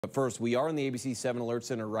But first, we are in the ABC 7 Alert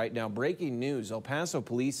Center right now. Breaking news, El Paso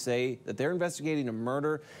police say that they're investigating a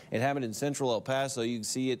murder. It happened in central El Paso. You can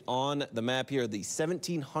see it on the map here, the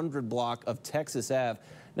 1700 block of Texas Ave.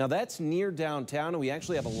 Now, that's near downtown, and we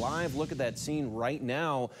actually have a live look at that scene right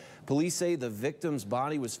now. Police say the victim's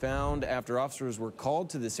body was found after officers were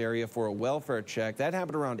called to this area for a welfare check. That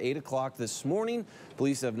happened around 8 o'clock this morning.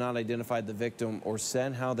 Police have not identified the victim or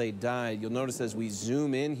said how they died. You'll notice as we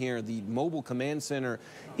zoom in here, the mobile command center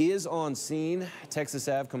is on scene. Texas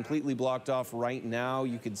Ave completely blocked off right now.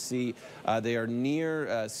 You can see they are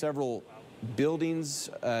near several buildings.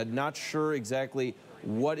 Not sure exactly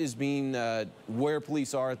what is being, where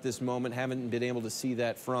police are at this moment. Haven't been able to see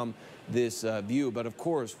that from this view. But of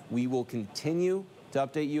course, we will continue to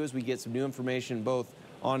update you as we get some new information both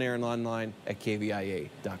on air and online at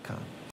kvia.com.